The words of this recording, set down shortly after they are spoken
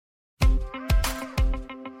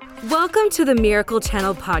Welcome to the Miracle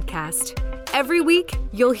Channel podcast. Every week,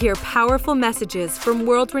 you'll hear powerful messages from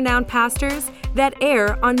world-renowned pastors that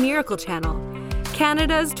air on Miracle Channel,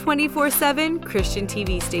 Canada's 24/7 Christian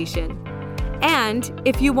TV station. And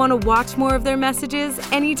if you want to watch more of their messages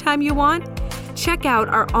anytime you want, check out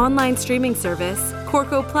our online streaming service,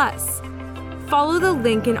 Corco Plus. Follow the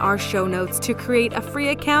link in our show notes to create a free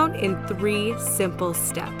account in 3 simple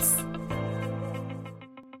steps.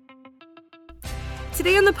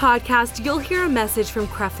 Today on the podcast, you'll hear a message from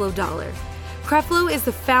Creflo. Creflo is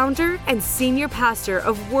the founder and senior pastor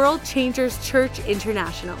of World Changers Church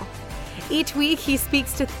International. Each week, he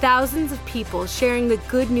speaks to thousands of people sharing the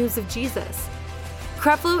good news of Jesus.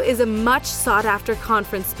 Creflo is a much sought-after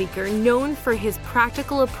conference speaker known for his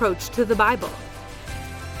practical approach to the Bible.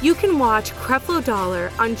 You can watch Creflo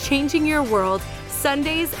on Changing Your World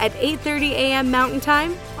Sundays at 8:30 a.m. Mountain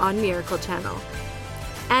Time on Miracle Channel.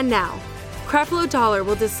 And now, Creflo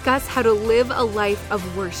will discuss how to live a life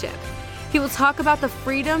of worship. He will talk about the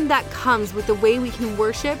freedom that comes with the way we can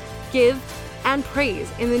worship, give, and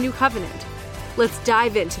praise in the new covenant. Let's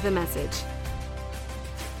dive into the message.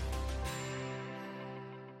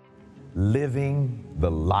 Living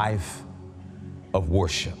the life of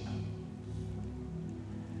worship.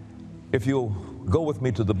 If you'll go with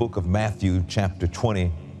me to the book of Matthew, chapter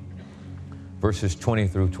 20, verses 20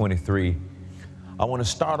 through 23, I want to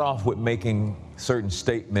start off with making certain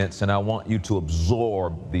statements, and I want you to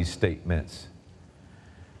absorb these statements.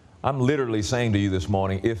 I'm literally saying to you this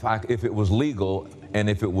morning, if it was legal and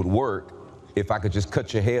if it would work, if I could just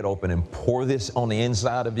cut your head open and pour this on the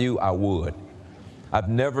inside of you, I would. I've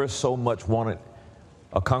never so much wanted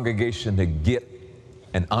a congregation to get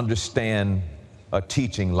and understand a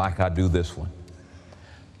teaching like I do this one.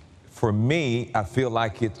 For me, I feel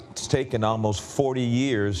like it's taken almost 40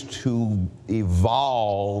 years to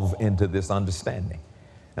evolve into this understanding.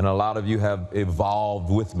 And a lot of you have evolved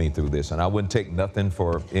with me through this. And I wouldn't take nothing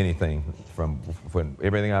for anything from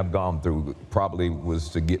everything I've gone through probably was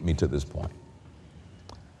to get me to this point.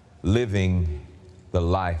 Living the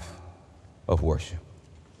life of worship.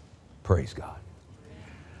 Praise God.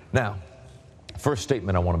 Now, first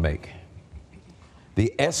statement I want to make.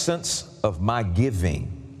 The essence of my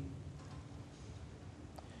giving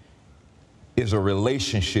is a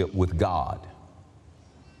relationship with God.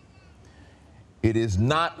 It is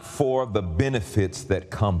not for the benefits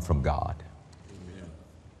that come from God. Amen.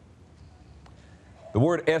 The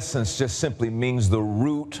word essence just simply means the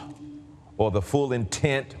root or the full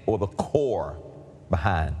intent or the core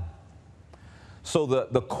behind. So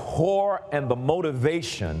the core and the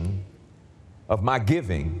motivation of my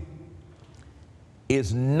giving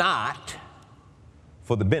is not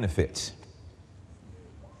for the benefits.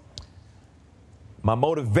 My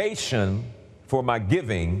motivation for my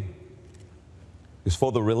giving is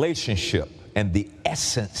for the relationship and the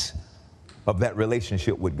essence of that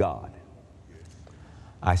relationship with God.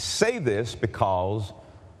 I say this because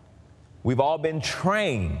we've all been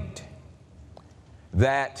trained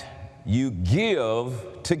that you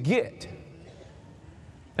give to get.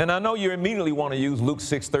 And I know you immediately want to use Luke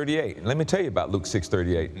 6:38. Let me tell you about Luke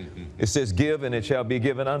 6:38. It says, "Give and it shall be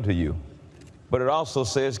given unto you." But it also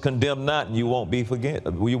says, "Condemn not, and you won't be condemned."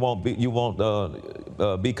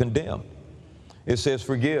 It says,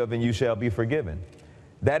 "Forgive, and you shall be forgiven."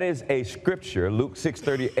 That is a scripture, Luke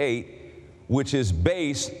 6:38, which is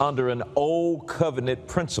based under an old covenant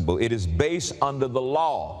principle. It is based under the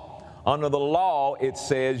law. Under the law, it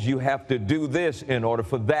says you have to do this in order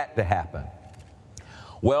for that to happen.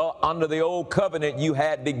 Well, under the old covenant, you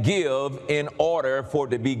had to give in order for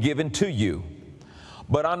it to be given to you.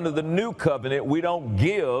 But under the new covenant, we don't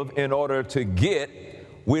give in order to get.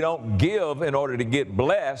 We don't give in order to get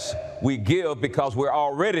blessed. We give because we're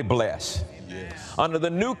already blessed. Yes. Under the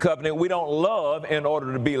new covenant, we don't love in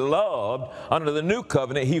order to be loved. Under the new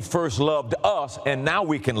covenant, he first loved us, and now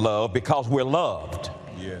we can love because we're loved.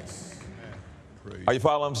 Yes. Are you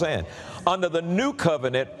following what I'm saying? Under the new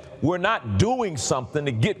covenant, we're not doing something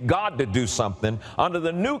to get God to do something. Under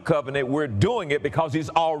the new covenant, we're doing it because he's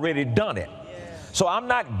already done it. So I'm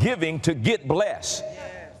not giving to get blessed.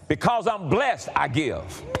 Because I'm blessed, I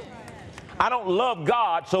give. I don't love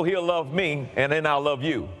God so he'll love me and then I'll love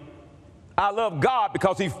you. I love God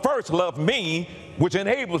because he first loved me, which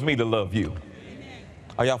enables me to love you.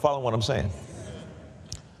 Are y'all following what I'm saying?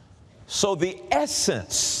 So the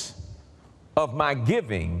essence of my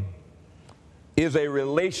giving is a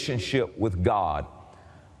relationship with God.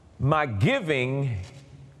 My giving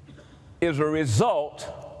is a result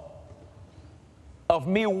of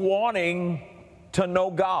me wanting to know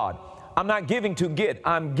God. I'm not giving to get.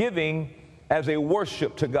 I'm giving as a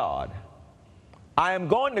worship to God. I am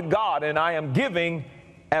going to God and I am giving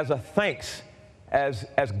as a thanks, as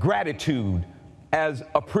gratitude, as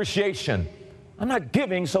appreciation. I'm not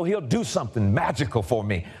giving so he'll do something magical for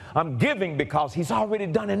me. I'm giving because he's already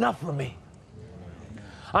done enough for me.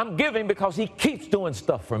 I'm giving because he keeps doing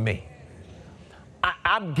stuff for me.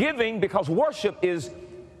 I'm giving because worship is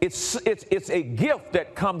it's a gift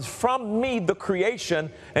that comes from me, the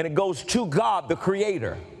creation, and it goes to God, the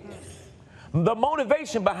creator. The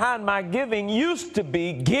motivation behind my giving used to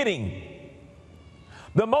be getting.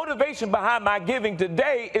 The motivation behind my giving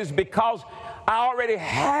today is because I already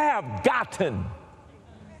have gotten.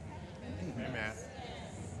 Amen.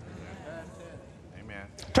 Amen.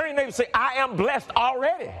 Turn to your neighbor and say, I am blessed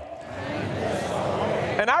already.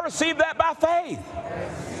 And I receive that by faith.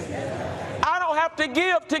 I don't have to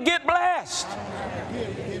give to get blessed.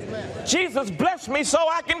 Jesus blessed me so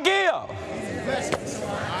I can give.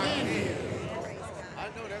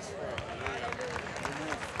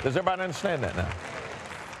 Does everybody understand that now?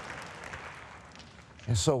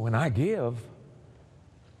 And so when I give,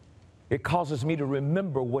 it causes me to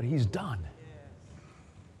remember what he's done.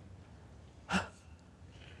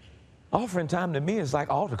 Offering time to me is like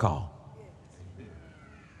altar call.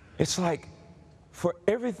 It's like, for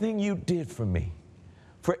everything you did for me,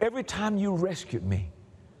 for every time you rescued me,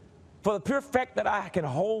 for the pure fact that I can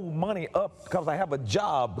hold money up because I have a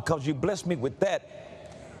job, because you blessed me with that,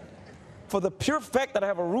 for the pure fact that I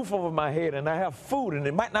have a roof over my head and I have food and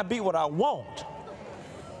it might not be what I want,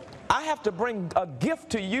 I have to bring a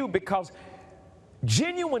gift to you, because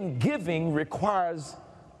genuine giving requires,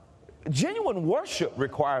 genuine worship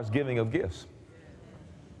requires giving of gifts.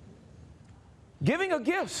 Giving of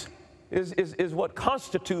gifts is what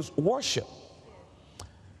constitutes worship.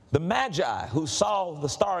 The Magi who saw the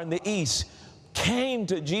star in the east came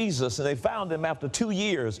to Jesus, and they found him after 2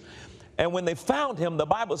 years. And when they found him, the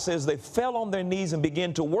Bible says they fell on their knees and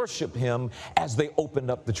began to worship him as they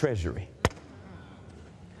opened up the treasury.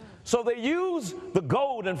 So they used the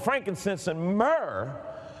gold and frankincense and myrrh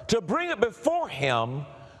to bring it before him,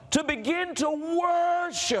 to begin to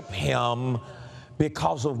worship him,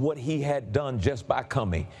 because of what he had done just by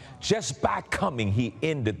coming. Just by coming, he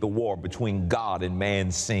ended the war between God and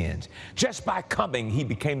man's sins. Just by coming, he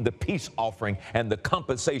became the peace offering and the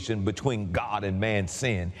compensation between God and man's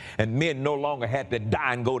sin. And men no longer had to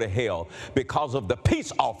die and go to hell. Because of the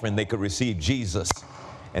peace offering, they could receive Jesus,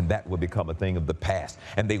 and that would become a thing of the past.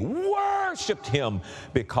 And they worshiped him,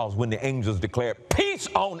 because when the angels declared peace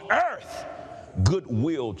on earth,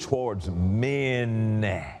 goodwill towards men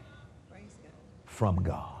from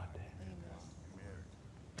God.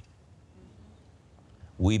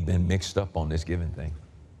 We've been mixed up on this giving thing.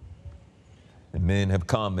 And men have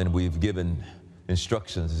come and we've given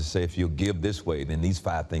instructions to say, if you give this way, then these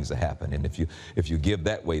 5 things will happen. And if you give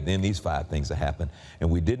that way, then these 5 things will happen.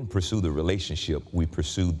 And we didn't pursue the relationship, we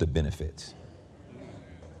pursued the benefits.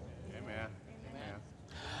 Amen.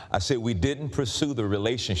 I said we didn't pursue the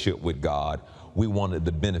relationship with God, we wanted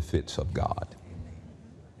the benefits of God.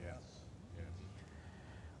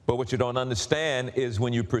 But what you don't understand is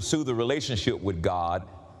when you pursue the relationship with God,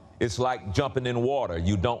 it's like jumping in water.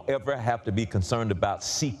 You don't ever have to be concerned about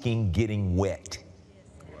getting wet.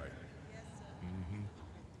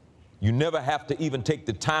 You never have to even take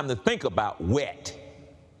the time to think about wet.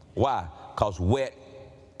 Why? Because wet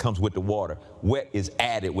comes with the water. Wet is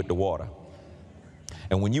added with the water.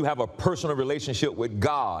 And when you have a personal relationship with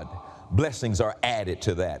God, blessings are added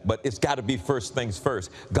to that. But it's got to be first things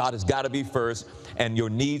first. God has got to be first, and your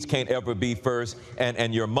needs can't ever be first,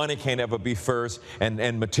 and your money can't ever be first,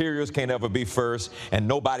 and materials can't ever be first, and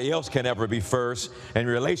nobody else can ever be first, and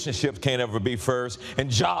relationships can't ever be first, and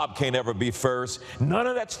job can't ever be first. None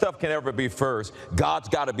of that stuff can ever be first. God's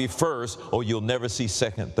got to be first, or you'll never see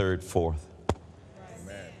second, third, fourth.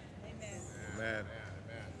 Amen. Amen.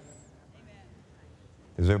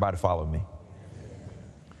 Does everybody follow me?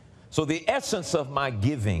 So the essence of my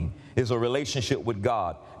giving is a relationship with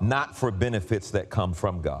God, not for benefits that come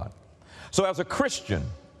from God. So as a Christian,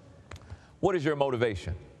 what is your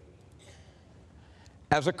motivation?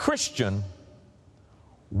 As a Christian,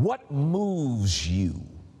 what moves you?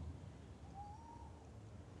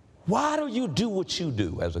 Why do you do what you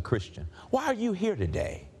do as a Christian? Why are you here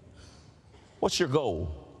today? What's your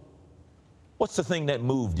goal? What's the thing that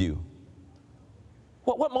moved you?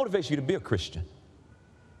 What motivates you to be a Christian?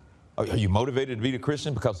 Are you motivated to be a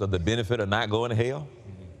Christian because of the benefit of not going to hell?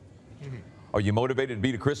 Are you motivated to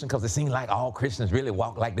be a Christian because it seems like all Christians really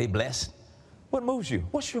walk like they blessed? What moves you?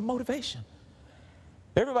 What's your motivation?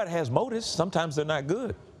 Everybody has motives. Sometimes they're not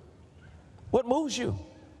good. What moves you?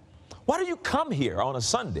 Why do you come here on a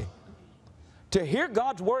Sunday? to hear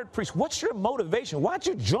God's word preached. What's your motivation? Why'd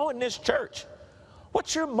you join this church?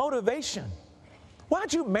 What's your motivation?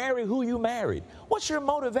 Why'd you marry who you married? What's your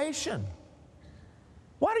motivation?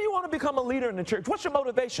 Why do you want to become a leader in the church? What's your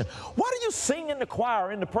motivation? Why do you sing in the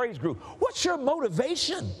choir, in the praise group? What's your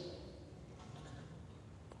motivation?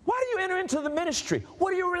 Why do you enter into the ministry?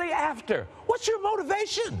 What are you really after? What's your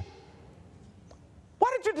motivation?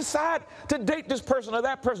 Why did you decide to date this person or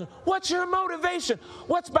that person? What's your motivation?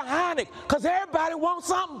 What's behind it? Because everybody wants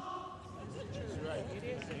something.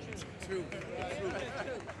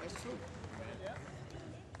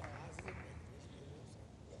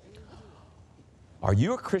 Are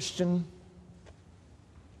you a Christian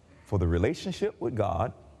for the relationship with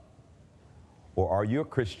God, or are you a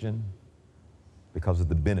Christian because of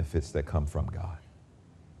the benefits that come from God?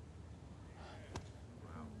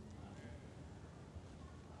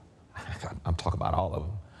 I'm talking about all of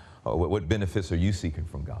them. What benefits are you seeking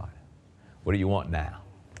from God? What do you want now?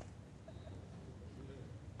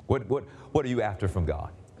 What are you after from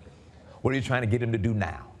God? What are you trying to get him to do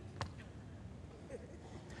now?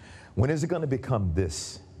 When is it going to become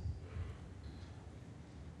this?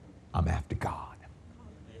 I'm after God.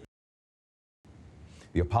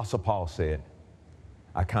 The Apostle Paul said,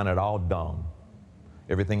 I count it all dung,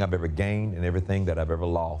 everything I've ever gained and everything that I've ever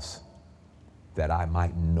lost, that I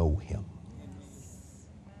might know him.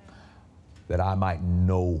 That I might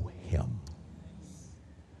know him.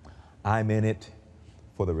 I'm in it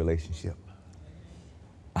for the relationship.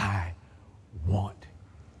 I want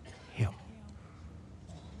him.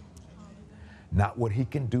 Not what he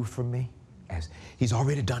can do for me, as he's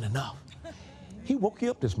already done enough. He woke you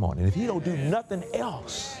up this morning. If he don't do nothing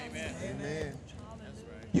else, amen.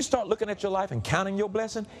 You start looking at your life and counting your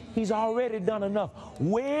blessing, he's already done enough.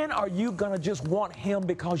 When are you going to just want him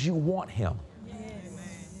because you want him?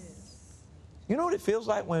 You know what it feels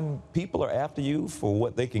like when people are after you for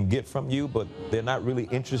what they can get from you, but they're not really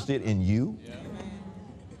interested in you?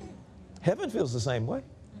 Heaven feels the same way.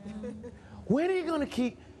 When are you going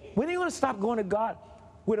to stop going to God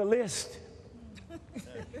with a list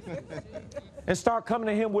and start coming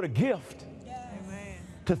to him with a gift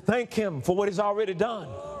to thank him for what he's already done?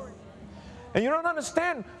 And you don't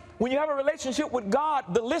understand, when you have a relationship with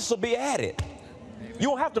God, the list will be added. You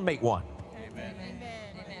won't have to make one.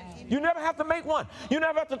 You never have to make one. You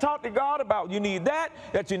never have to talk to God about you need that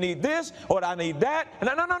you need this, or I need that.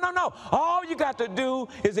 No. All you got to do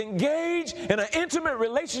is engage in an intimate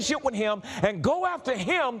relationship with him and go after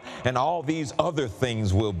him, and all these other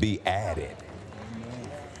things will be added.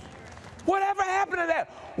 Whatever happened to that?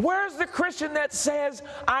 Where's the Christian that says,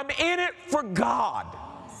 I'm in it for God?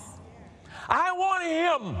 I want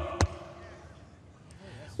him.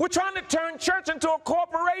 We're trying to turn church into a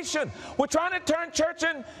corporation. We're trying to turn church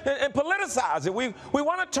and politicize it. We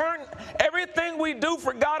want to turn everything we do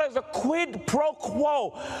for God as a quid pro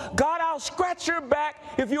quo. God, I'll scratch your back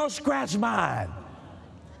if you'll scratch mine.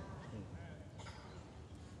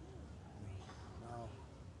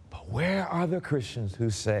 But where are the Christians who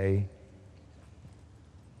say,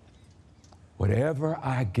 whatever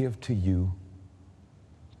I give to you,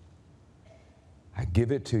 I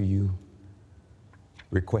give it to you,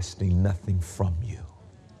 requesting nothing from you.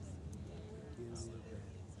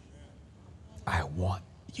 I want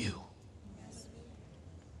you.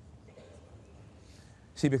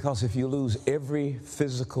 See, because if you lose every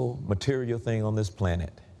physical, material thing on this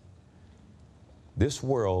planet, this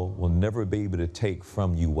world will never be able to take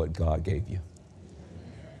from you what God gave you.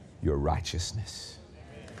 Your righteousness,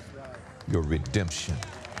 your redemption,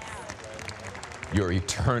 your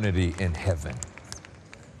eternity in heaven.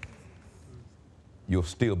 You'll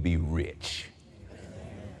still be rich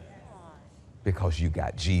because you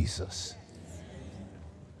got Jesus.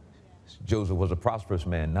 Joseph was a prosperous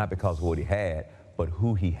man, not because of what he had, but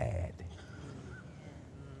who he had.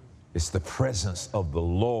 It's the presence of the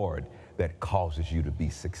Lord that causes you to be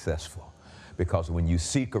successful. Because when you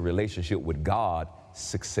seek a relationship with God,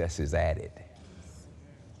 success is added.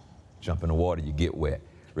 Jump in the water, you get wet.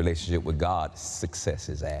 Relationship with God, success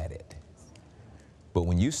is added. But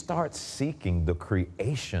when you start seeking the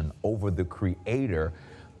creation over the creator,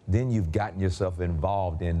 then you've gotten yourself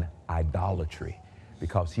involved in idolatry,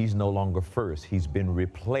 because he's no longer first. He's been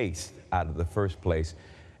replaced out of the first place.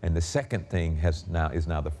 And the second thing is now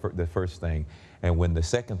the first thing. And when the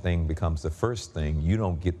second thing becomes the first thing, you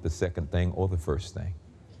don't get the second thing or the first thing.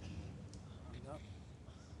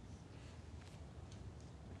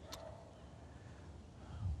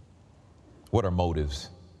 What are motives?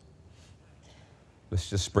 Let's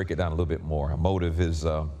just break it down a little bit more. A motive is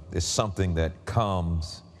something that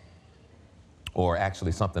comes, or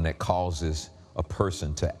actually something that causes a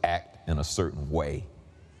person to act in a certain way.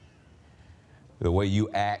 The way you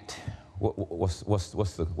act, what's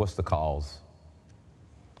the cause?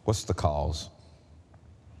 What's the cause?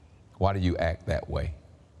 Why do you act that way?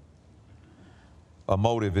 A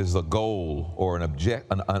motive is a goal or an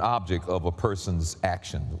object of a person's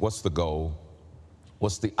action. What's the goal?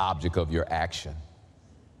 What's the object of your action?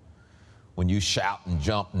 When you shout and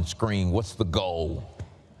jump and scream, what's the goal?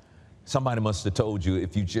 Somebody must have told you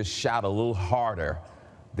if you just shout a little harder,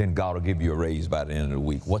 then God will give you a raise by the end of the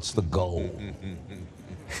week. What's the goal?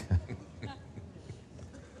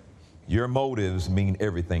 Your motives mean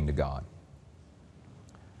everything to God.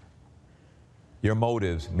 Your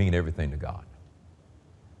motives mean everything to God.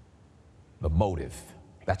 The motive,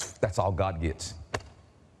 that's all God gets.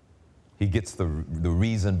 He gets the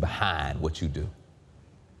reason behind what you do.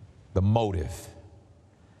 The motive.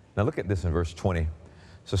 Now look at this in verse 20.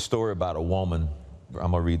 It's a story about a woman.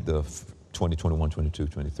 I'm going to read the 20, 21, 22,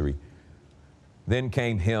 23. Then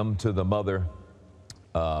came him to the mother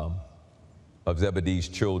of Zebedee's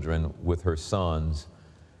children with her sons.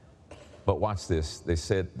 But watch this. They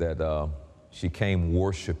said that she came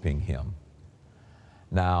worshiping him.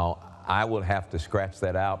 Now, I will have to scratch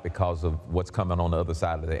that out because of what's coming on the other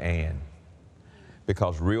side of the and.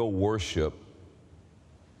 Because real worship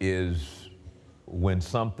is when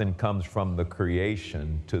something comes from the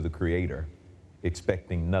creation to the creator,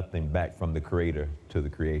 expecting nothing back from the creator to the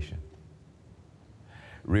creation.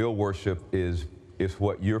 Real worship is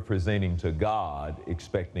what you're presenting to God,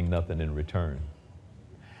 expecting nothing in return.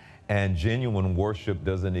 And genuine worship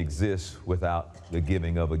doesn't exist without the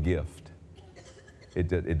giving of a gift. It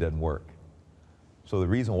doesn't work. So the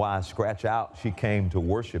reason why I scratch out she came to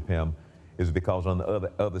worship him is because on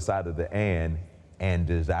the other side of the and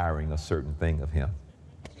desiring a certain thing of him.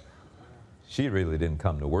 She really didn't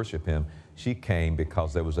come to worship him. She came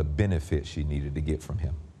because there was a benefit she needed to get from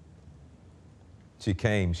him. She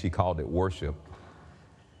came, she called it worship.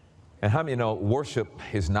 And how many know worship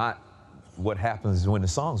is not what happens when the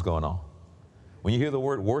song's going on? When you hear the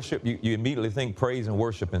word worship, you immediately think praise and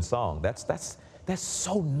worship and song. That's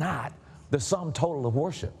so not the sum total of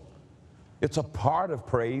worship. It's a part of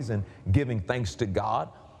praise and giving thanks to God,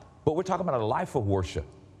 but we're talking about a life of worship.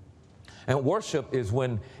 And worship is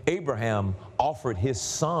when Abraham offered his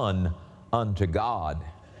son unto God.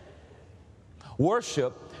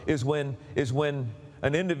 Worship is when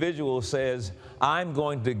an individual says, I'm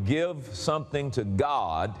going to give something to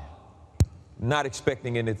God, not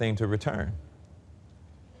expecting anything to return.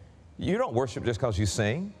 You don't worship just because you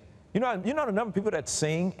sing. You know the number of people that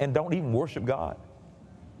sing and don't even worship God?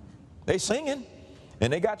 They singing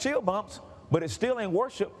and they got chill bumps, but it still ain't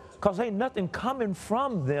worship because ain't nothing coming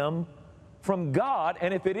from them from God,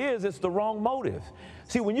 and if it is, it's the wrong motive.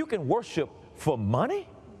 See, when you can worship for money,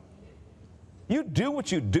 you do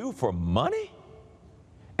what you do for money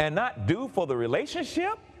and not do for the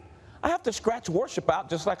relationship, I have to scratch worship out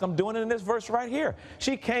just like I'm doing it in this verse right here.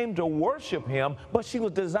 She came to worship him, but she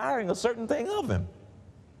was desiring a certain thing of him.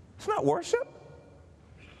 It's not worship.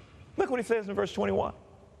 Look what he says in verse 21.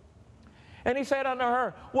 And he said unto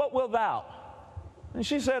her, what wilt thou? And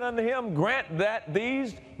she said unto him, grant that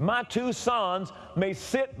these my two sons may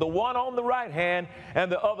sit, the one on the right hand and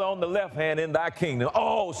the other on the left hand in thy kingdom.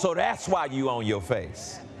 Oh, so that's why you on your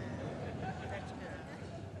face.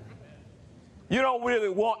 You don't really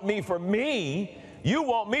want me for me. You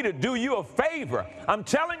want me to do you a favor. I'm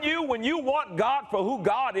telling you, when you want God for who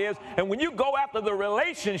God is, and when you go after the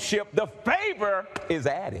relationship, the favor is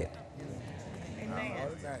added. Amen.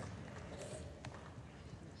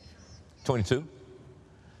 22.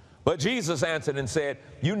 But Jesus answered and said,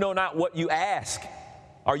 you know not what you ask.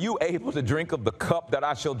 Are you able to drink of the cup that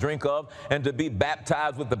I shall drink of, and to be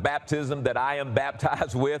baptized with the baptism that I am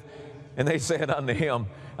baptized with? And they said unto him,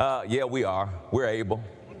 yeah, we are. We're able.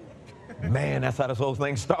 Man, that's how this whole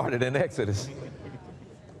thing started in Exodus.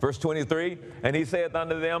 Verse 23, and he saith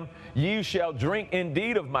unto them, ye shall drink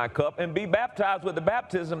indeed of my cup, and be baptized with the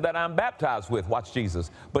baptism that I'm baptized with. Watch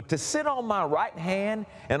Jesus. But to sit on my right hand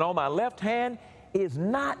and on my left hand is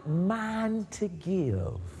not mine to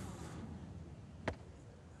give.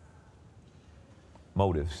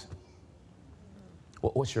 Motives.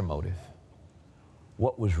 What's your motive?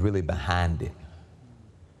 What was really behind it?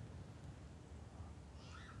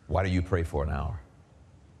 Why do you pray for an hour?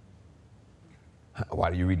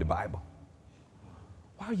 Why do you read the Bible?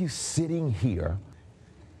 Why are you sitting here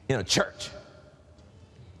in a church?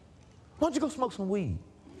 Why don't you go smoke some weed?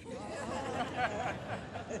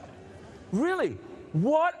 Really?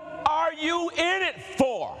 What are you in it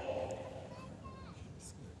for?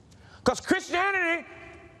 Because Christianity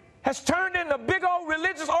has turned into a big old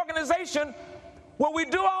religious organization Well, we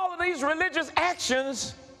do all of these religious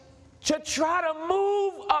actions to try to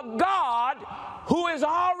move a God who is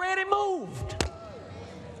already moved.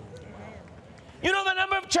 You know the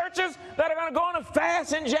number of churches that are going to go on a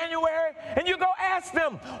fast in January, and you go ask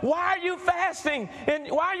them, why are you fasting?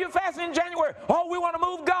 And why are you fasting in January? Oh, we want to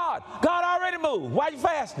move God. God already moved. Why are you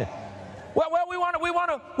fasting? Well, we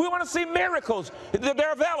want to see miracles.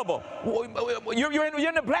 They're available. You're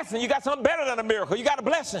in the blessing. You got something better than a miracle. You got a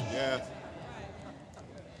blessing. Yes.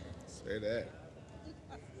 Say that.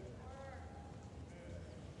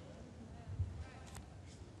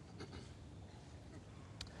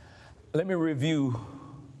 Let me review.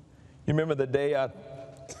 You remember the day I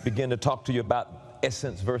began to talk to you about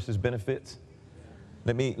essence versus benefits?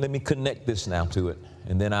 Let me connect this now to it,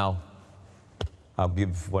 and then I'll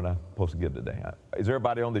give what I'm supposed to give today. Is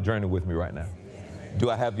everybody on the journey with me right now? Do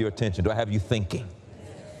I have your attention? Do I have you thinking?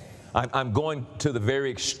 I'm going to the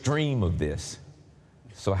very extreme of this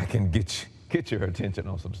so I can get your attention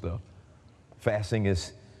on some stuff. Fasting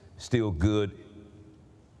is still good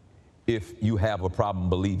if you have a problem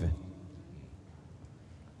believing.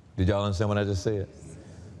 Did y'all understand what I just said?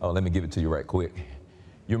 Oh, let me give it to you right quick.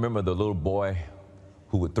 You remember the little boy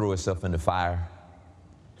who would throw himself in the fire,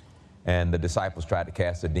 and the disciples tried to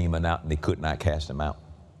cast the demon out, and they could not cast him out.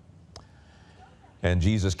 And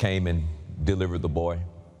Jesus came and delivered the boy,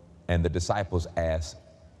 and the disciples asked,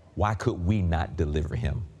 why could we not deliver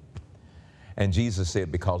him? And Jesus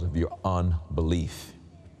said, because of your unbelief.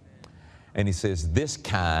 And he says, this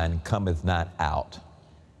kind cometh not out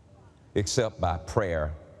except by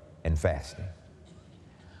prayer and fasting.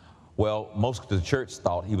 Well, most of the church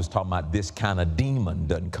thought he was talking about this kind of demon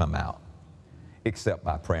doesn't come out except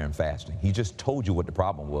by prayer and fasting. He just told you what the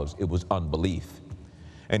problem was. It was unbelief.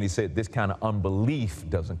 And he said this kind of unbelief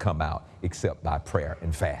doesn't come out except by prayer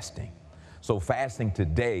and fasting. So fasting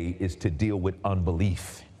today is to deal with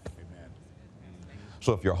unbelief. Amen.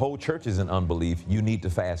 So if your whole church is in unbelief, you need to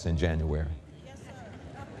fast in January. Yes,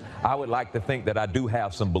 sir. I would like to think that I do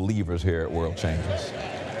have some believers here at World Changers.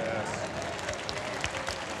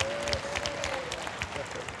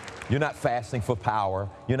 You're not fasting for power.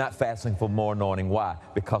 You're not fasting for more anointing. Why?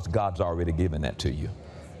 Because God's already given that to you.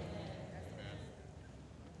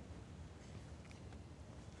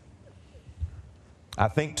 I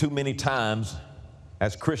think too many times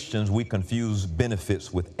as Christians we confuse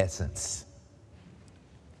benefits with essence.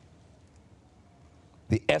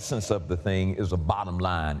 The essence of the thing is a bottom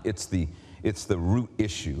line. It's the root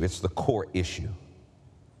issue. It's the core issue.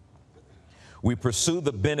 We pursue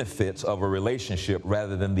the benefits of a relationship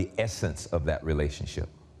rather than the essence of that relationship.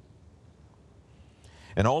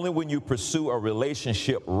 And only when you pursue a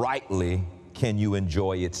relationship rightly can you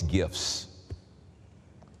enjoy its gifts.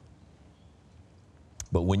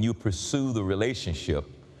 But when you pursue the relationship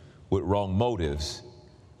with wrong motives,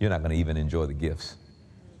 you're not going to even enjoy the gifts.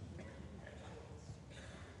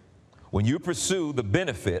 When you pursue the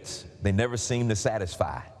benefits, they never seem to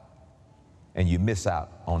satisfy, and you miss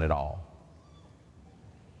out on it all.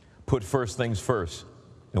 Put first things first,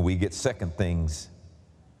 and we get second things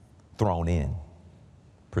thrown in.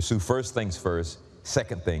 Pursue first things first,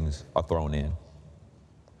 second things are thrown in.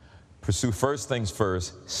 Pursue first things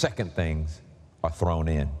first, second things are thrown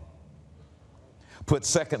in. Put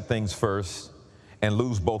second things first and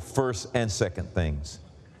lose both first and second things.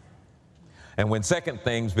 And when second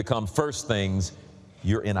things become first things,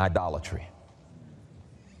 you're in idolatry.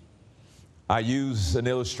 I use an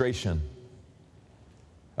illustration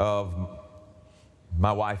of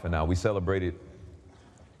my wife and I. We celebrated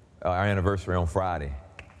our anniversary on Friday,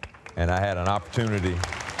 and I had an opportunity.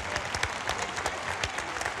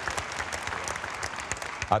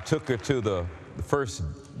 I took her to the first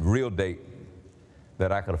real date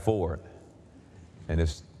that I could afford, and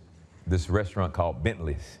it's this restaurant called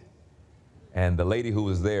Bentley's. And the lady who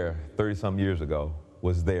was there 30-some years ago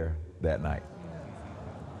was there that night.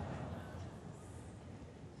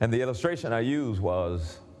 And the illustration I used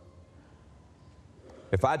was,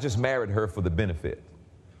 if I just married her for the benefit,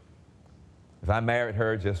 if I married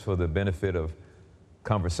her just for the benefit of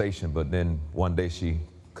conversation, but then one day she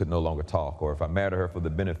could no longer talk, or if I married her for the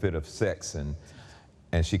benefit of sex and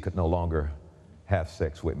she could no longer have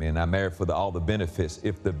sex with me, and I married for all the benefits,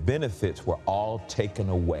 if the benefits were all taken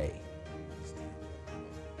away,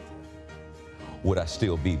 would I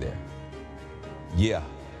still be there? Yeah,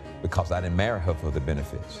 because I didn't marry her for the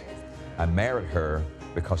benefits. I married her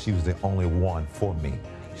because she was the only one for me.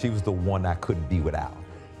 She was the one I couldn't be without.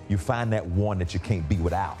 You find that one that you can't be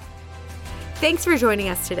without. Thanks for joining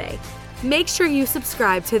us today. Make sure you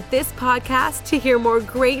subscribe to this podcast to hear more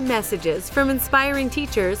great messages from inspiring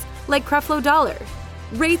teachers like Creflo Dollar.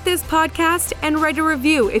 Rate this podcast and write a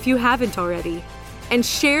review if you haven't already. And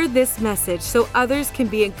share this message so others can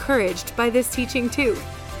be encouraged by this teaching too.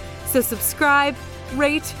 So subscribe,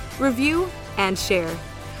 rate, review, and share.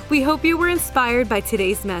 We hope you were inspired by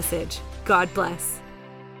today's message. God bless.